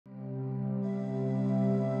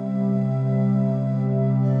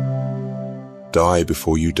Die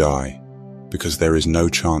before you die, because there is no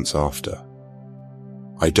chance after.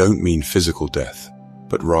 I don't mean physical death,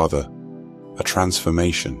 but rather a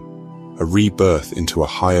transformation, a rebirth into a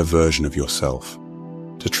higher version of yourself,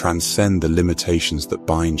 to transcend the limitations that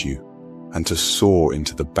bind you and to soar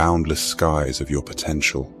into the boundless skies of your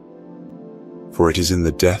potential. For it is in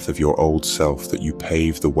the death of your old self that you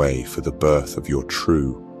pave the way for the birth of your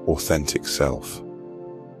true, authentic self.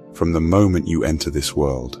 From the moment you enter this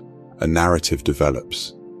world, a narrative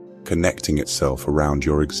develops, connecting itself around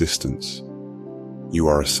your existence. You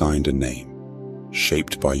are assigned a name,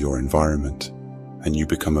 shaped by your environment, and you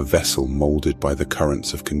become a vessel molded by the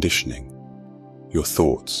currents of conditioning. Your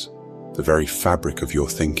thoughts, the very fabric of your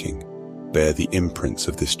thinking, bear the imprints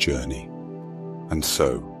of this journey. And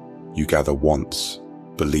so, you gather wants,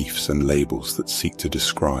 beliefs, and labels that seek to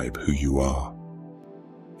describe who you are.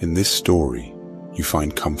 In this story, you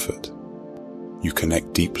find comfort. You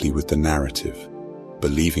connect deeply with the narrative,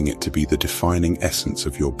 believing it to be the defining essence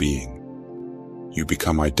of your being. You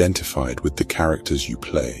become identified with the characters you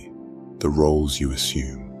play, the roles you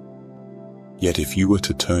assume. Yet if you were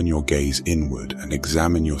to turn your gaze inward and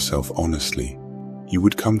examine yourself honestly, you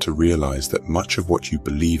would come to realize that much of what you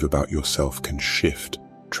believe about yourself can shift,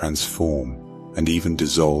 transform, and even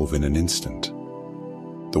dissolve in an instant.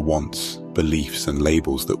 The wants, beliefs, and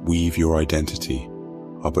labels that weave your identity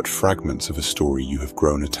are but fragments of a story you have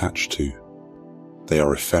grown attached to. They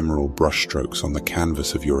are ephemeral brushstrokes on the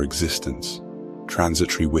canvas of your existence,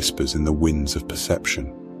 transitory whispers in the winds of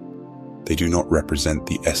perception. They do not represent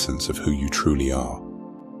the essence of who you truly are.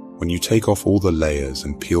 When you take off all the layers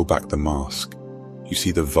and peel back the mask, you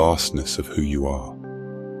see the vastness of who you are.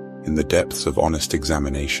 In the depths of honest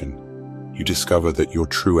examination, you discover that your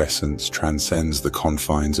true essence transcends the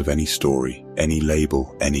confines of any story, any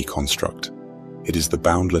label, any construct. It is the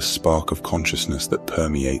boundless spark of consciousness that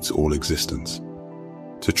permeates all existence.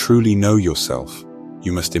 To truly know yourself,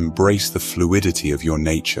 you must embrace the fluidity of your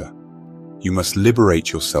nature. You must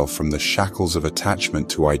liberate yourself from the shackles of attachment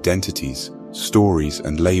to identities, stories,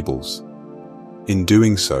 and labels. In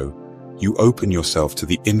doing so, you open yourself to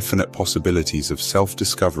the infinite possibilities of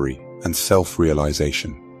self-discovery and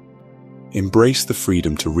self-realization. Embrace the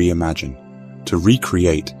freedom to reimagine, to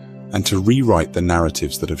recreate, and to rewrite the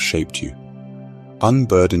narratives that have shaped you.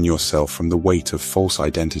 Unburden yourself from the weight of false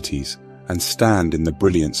identities and stand in the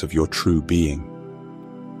brilliance of your true being.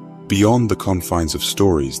 Beyond the confines of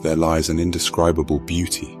stories, there lies an indescribable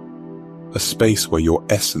beauty, a space where your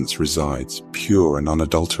essence resides, pure and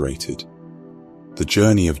unadulterated. The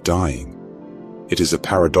journey of dying. It is a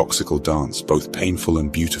paradoxical dance, both painful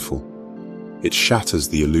and beautiful. It shatters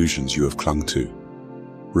the illusions you have clung to,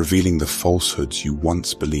 revealing the falsehoods you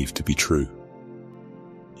once believed to be true.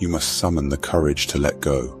 You must summon the courage to let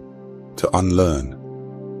go, to unlearn,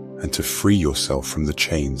 and to free yourself from the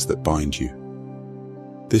chains that bind you.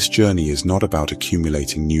 This journey is not about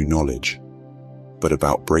accumulating new knowledge, but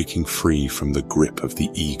about breaking free from the grip of the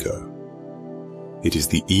ego. It is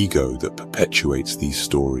the ego that perpetuates these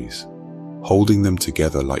stories, holding them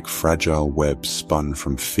together like fragile webs spun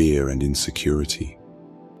from fear and insecurity.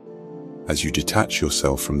 As you detach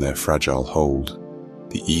yourself from their fragile hold,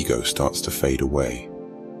 the ego starts to fade away,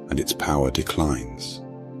 and its power declines.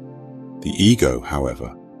 The ego,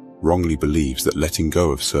 however, wrongly believes that letting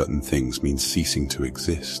go of certain things means ceasing to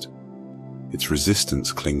exist. Its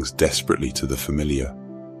resistance clings desperately to the familiar,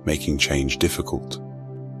 making change difficult.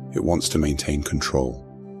 It wants to maintain control,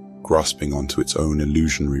 grasping onto its own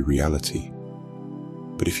illusionary reality.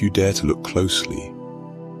 But if you dare to look closely,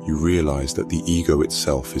 you realize that the ego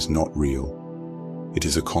itself is not real. It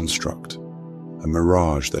is a construct, a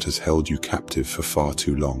mirage that has held you captive for far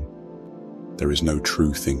too long. There is no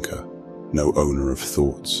true thinker, no owner of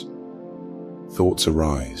thoughts. Thoughts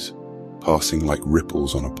arise, passing like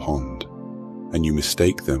ripples on a pond, and you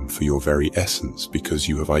mistake them for your very essence because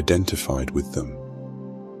you have identified with them.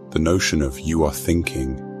 The notion of you are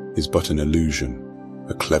thinking is but an illusion,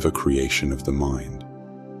 a clever creation of the mind.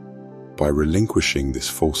 By relinquishing this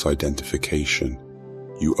false identification,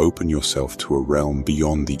 you open yourself to a realm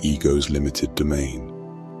beyond the ego's limited domain.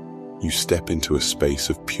 You step into a space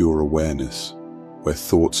of pure awareness, where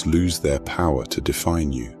thoughts lose their power to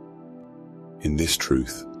define you. In this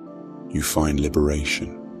truth, you find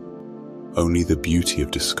liberation. Only the beauty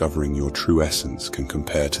of discovering your true essence can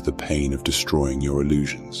compare to the pain of destroying your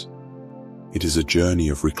illusions. It is a journey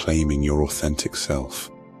of reclaiming your authentic self,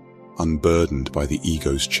 unburdened by the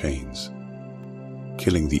ego's chains.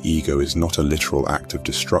 Killing the ego is not a literal act of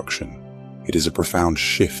destruction. It is a profound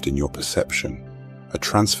shift in your perception, a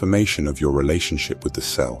transformation of your relationship with the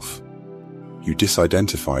self. You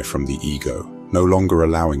disidentify from the ego, no longer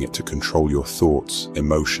allowing it to control your thoughts,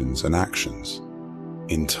 emotions, and actions.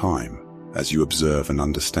 In time, as you observe and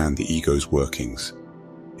understand the ego's workings,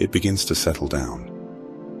 it begins to settle down.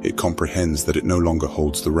 It comprehends that it no longer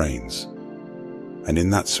holds the reins. And in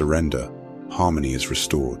that surrender, harmony is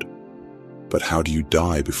restored. But how do you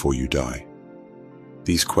die before you die?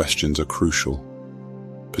 These questions are crucial,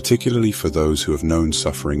 particularly for those who have known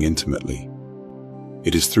suffering intimately.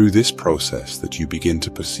 It is through this process that you begin to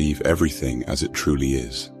perceive everything as it truly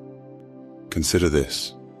is. Consider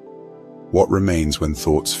this. What remains when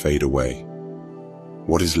thoughts fade away?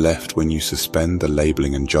 What is left when you suspend the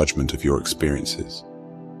labeling and judgment of your experiences?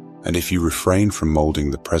 And if you refrain from molding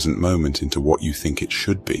the present moment into what you think it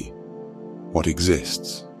should be, what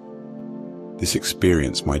exists? This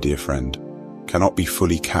experience, my dear friend, cannot be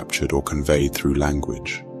fully captured or conveyed through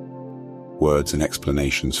language. Words and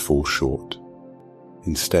explanations fall short.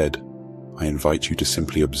 Instead, I invite you to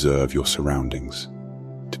simply observe your surroundings,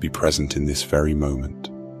 to be present in this very moment.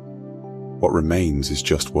 What remains is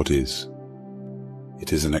just what is.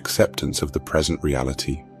 It is an acceptance of the present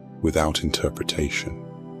reality without interpretation.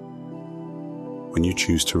 When you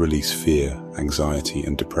choose to release fear, anxiety,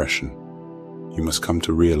 and depression, you must come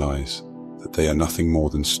to realize that they are nothing more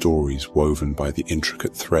than stories woven by the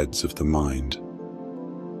intricate threads of the mind.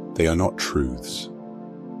 They are not truths.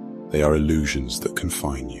 They are illusions that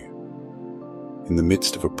confine you. In the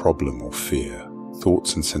midst of a problem or fear,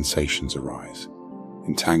 thoughts and sensations arise,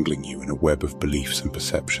 entangling you in a web of beliefs and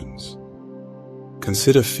perceptions.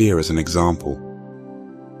 Consider fear as an example.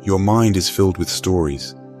 Your mind is filled with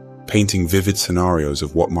stories, painting vivid scenarios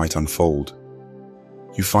of what might unfold.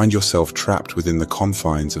 You find yourself trapped within the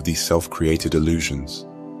confines of these self-created illusions.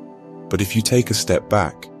 But if you take a step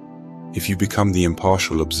back, if you become the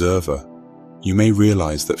impartial observer, you may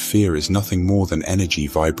realize that fear is nothing more than energy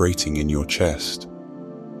vibrating in your chest.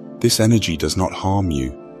 This energy does not harm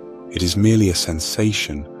you. It is merely a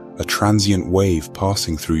sensation, a transient wave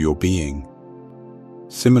passing through your being.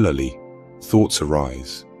 Similarly, thoughts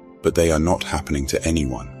arise, but they are not happening to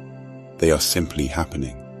anyone. They are simply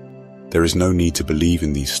happening. There is no need to believe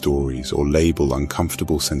in these stories or label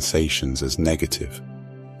uncomfortable sensations as negative,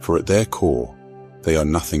 for at their core, they are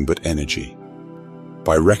nothing but energy.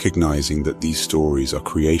 By recognizing that these stories are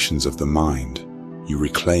creations of the mind, you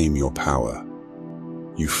reclaim your power.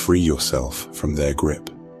 You free yourself from their grip.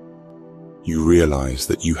 You realize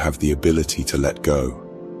that you have the ability to let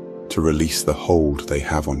go, to release the hold they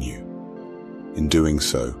have on you. In doing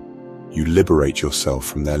so, you liberate yourself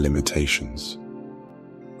from their limitations.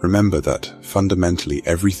 Remember that, fundamentally,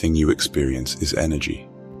 everything you experience is energy.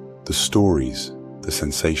 The stories, the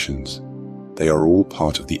sensations, they are all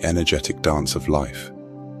part of the energetic dance of life.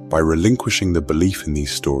 By relinquishing the belief in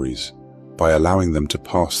these stories, by allowing them to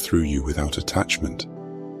pass through you without attachment,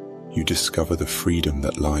 you discover the freedom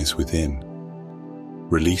that lies within.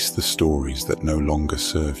 Release the stories that no longer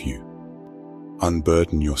serve you.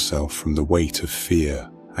 Unburden yourself from the weight of fear,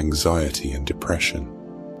 anxiety, and depression.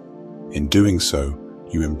 In doing so,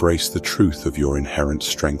 you embrace the truth of your inherent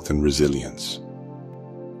strength and resilience.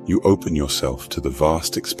 You open yourself to the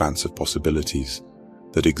vast expanse of possibilities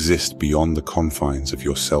that exist beyond the confines of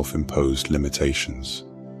your self-imposed limitations.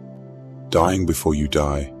 Dying before you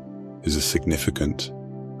die is a significant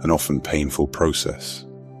and often painful process.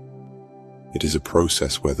 It is a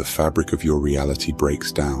process where the fabric of your reality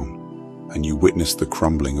breaks down and you witness the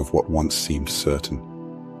crumbling of what once seemed certain.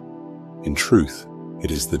 In truth, it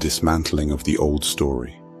is the dismantling of the old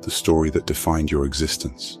story, the story that defined your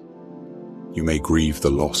existence. You may grieve the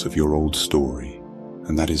loss of your old story,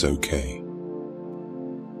 and that is okay.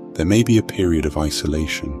 There may be a period of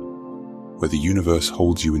isolation, where the universe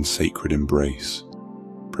holds you in sacred embrace,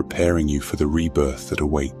 preparing you for the rebirth that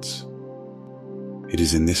awaits. It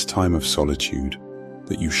is in this time of solitude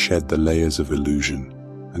that you shed the layers of illusion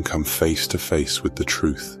and come face to face with the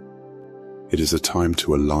truth. It is a time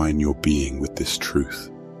to align your being with this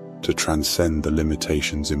truth, to transcend the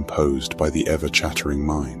limitations imposed by the ever-chattering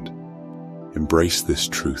mind. Embrace this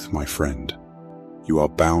truth, my friend. You are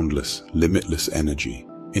boundless, limitless energy,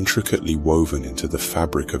 intricately woven into the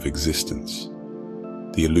fabric of existence.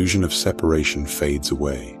 The illusion of separation fades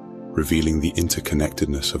away, revealing the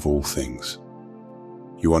interconnectedness of all things.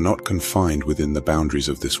 You are not confined within the boundaries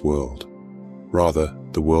of this world. Rather,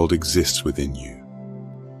 the world exists within you.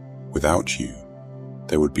 Without you,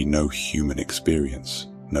 there would be no human experience,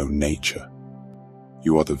 no nature.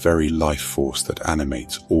 You are the very life force that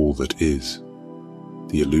animates all that is.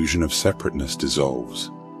 The illusion of separateness dissolves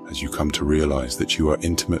as you come to realize that you are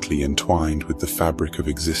intimately entwined with the fabric of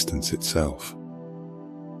existence itself.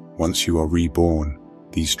 Once you are reborn,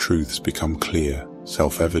 these truths become clear,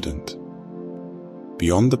 self-evident.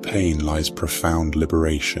 Beyond the pain lies profound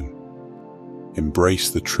liberation. Embrace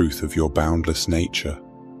the truth of your boundless nature,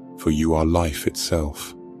 for you are life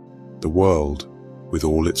itself. The world, with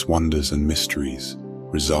all its wonders and mysteries,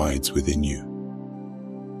 resides within you.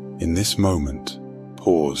 In this moment,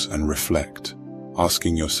 pause and reflect,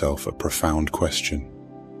 asking yourself a profound question.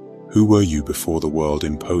 Who were you before the world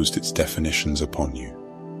imposed its definitions upon you?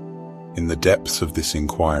 In the depths of this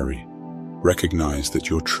inquiry, recognize that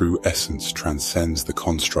your true essence transcends the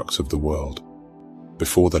constructs of the world.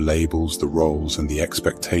 Before the labels, the roles, and the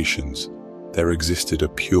expectations, there existed a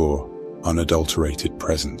pure, unadulterated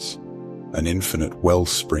presence, an infinite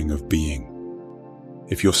wellspring of being.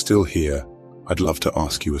 If you're still here, I'd love to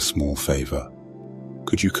ask you a small favor.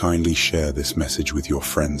 Could you kindly share this message with your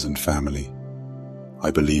friends and family? I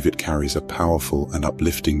believe it carries a powerful and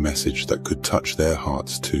uplifting message that could touch their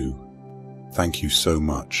hearts too. Thank you so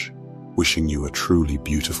much. Wishing you a truly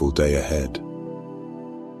beautiful day ahead.